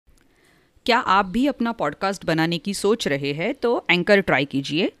क्या आप भी अपना पॉडकास्ट बनाने की सोच रहे हैं तो एंकर ट्राई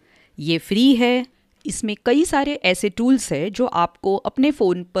कीजिए। ये फ्री है। इसमें कई सारे ऐसे टूल्स हैं जो आपको अपने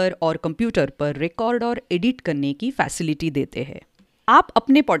फ़ोन पर और कंप्यूटर पर रिकॉर्ड और एडिट करने की फैसिलिटी देते हैं। आप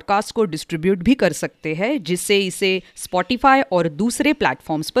अपने पॉडकास्ट को डिस्ट्रीब्यूट भी कर सकते हैं जिससे इसे स्पॉटिफाई और दूसरे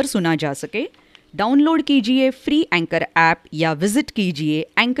प्लेटफॉर्म्स पर सुना जा सके। डाउनलोड कीजिए फ्री एंकर ऐप या विजिट कीजिए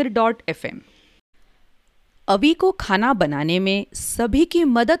anchor.fm। अवी को खाना बनाने में सभी की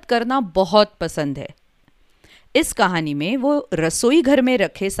मदद करना बहुत पसंद है। इस कहानी में वो रसोई घर में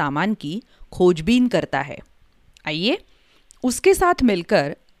रखे सामान की खोजबीन करता है। आइए उसके साथ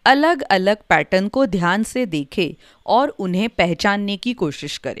मिलकर अलग अलग पैटर्न को ध्यान से देखें और उन्हें पहचानने की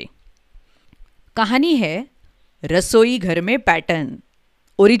कोशिश करें। कहानी है रसोई घर में pattern.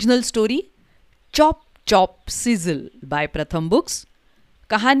 Original story chop chop sizzle bye प्रथम बुक्स।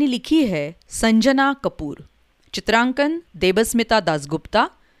 कहानी लिखी है संजना कपूर। चित्रांकन देबस्मिता दासगुप्ता।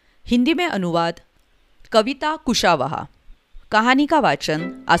 हिंदी में अनुवाद कविता कुशावाहा। कहानी का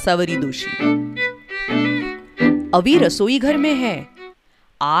वाचन आसावरी दोषी। अभी रसोई घर में है।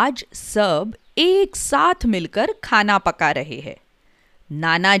 आज सब एक साथ मिलकर खाना पका रहे हैं।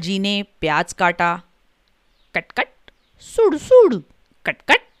 नाना जी ने प्याज काटा, कटकट सुड़ सुड़,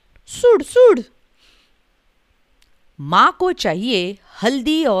 कटकट सुड़ सुड़। माँ को चाहिए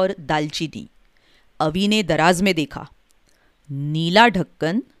हल्दी और दालचीनी। अवी ने दराज में देखा। नीला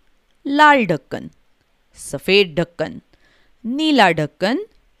ढक्कन, लाल ढक्कन, सफेद ढक्कन, नीला ढक्कन।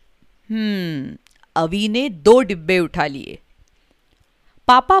 अवी ने 2 डिब्बे उठा लिए।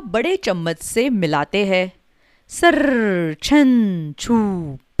 पापा बड़े चम्मच से मिलाते हैं। सर छन छू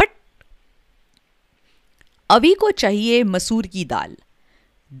पट। अवी को चाहिए मसूर की दाल।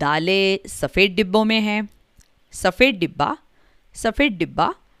 दालें सफेद डिब्बों में हैं। सफेद डिब्बा, सफेद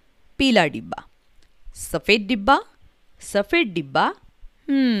डिब्बा, पीला डिब्बा, सफेद डिब्बा, सफेद डिब्बा।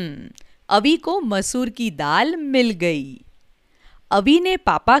 अवी को मसूर की दाल मिल गई। अवी ने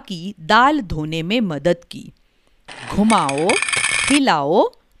पापा की दाल धोने में मदद की। घुमाओ,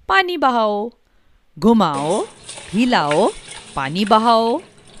 हिलाओ, पानी बहाओ। घुमाओ, हिलाओ, पानी बहाओ।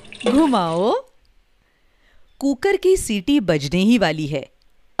 घुमाओ। कुकर की सीटी बजने ही वाली है।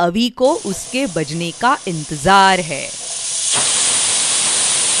 अवी को उसके बजने का इंतजार है।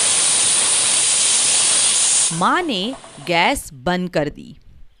 माँ ने गैस बंद कर दी।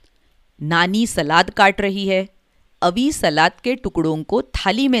 नानी सलाद काट रही है। अवी सलाद के टुकड़ों को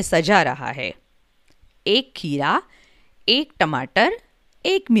थाली में सजा रहा है। एक खीरा, एक टमाटर,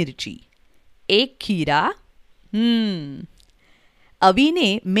 एक मिर्ची, एक खीरा। अवी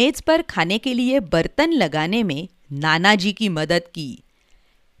ने मेज पर खाने के लिए बर्तन लगाने में नाना जी की मदद की।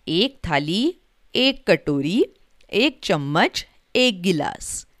 एक थाली, एक कटोरी, एक चम्मच, एक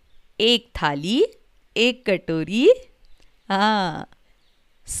गिलास। एक थाली, एक कटोरी।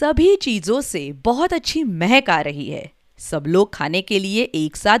 सभी चीजों से बहुत अच्छी महक आ रही है। सब लोग खाने के लिए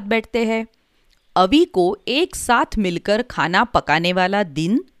एक साथ बैठते हैं। अवी को एक साथ मिलकर खाना पकाने वाला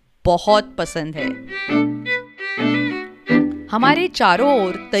दिन बहुत पसंद है। हमारे चारों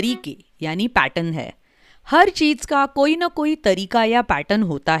ओर तरीके यानी पैटर्न है। हर चीज का कोई ना कोई तरीका या पैटर्न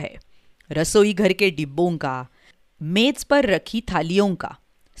होता है। रसोई घर के डिब्बों का, मेज पर रखी थालियों का,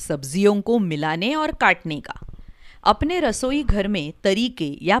 सब्जियों को मिलाने और काटने का। अपने रसोई घर में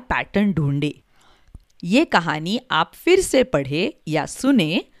तरीके या पैटर्न ढूंढे। ये कहानी आप फिर से पढ़े या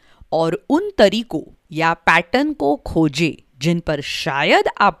सुने और उन तरीकों या पैटर्न को खोजे जिन पर शायद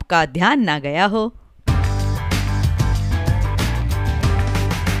आपका ध्यान ना गया हो।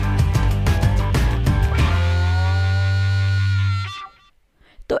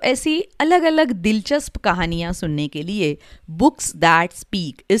 तो ऐसी अलग अलग दिलचस्प कहानियाँ सुनने के लिए बुक्स दैट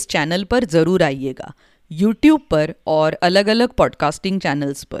स्पीक इस चैनल पर ज़रूर आइएगा। यूट्यूब पर और अलग अलग पॉडकास्टिंग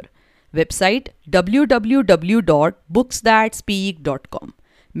चैनल्स पर। Website www.booksthatspeak.com।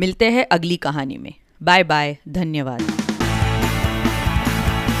 मिलते हैं अगली कहानी में। Bye bye. धन्यवाद।